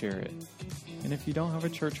encourage you to share it. And if you don't have a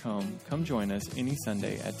church home, come join us any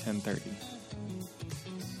Sunday at 10:30.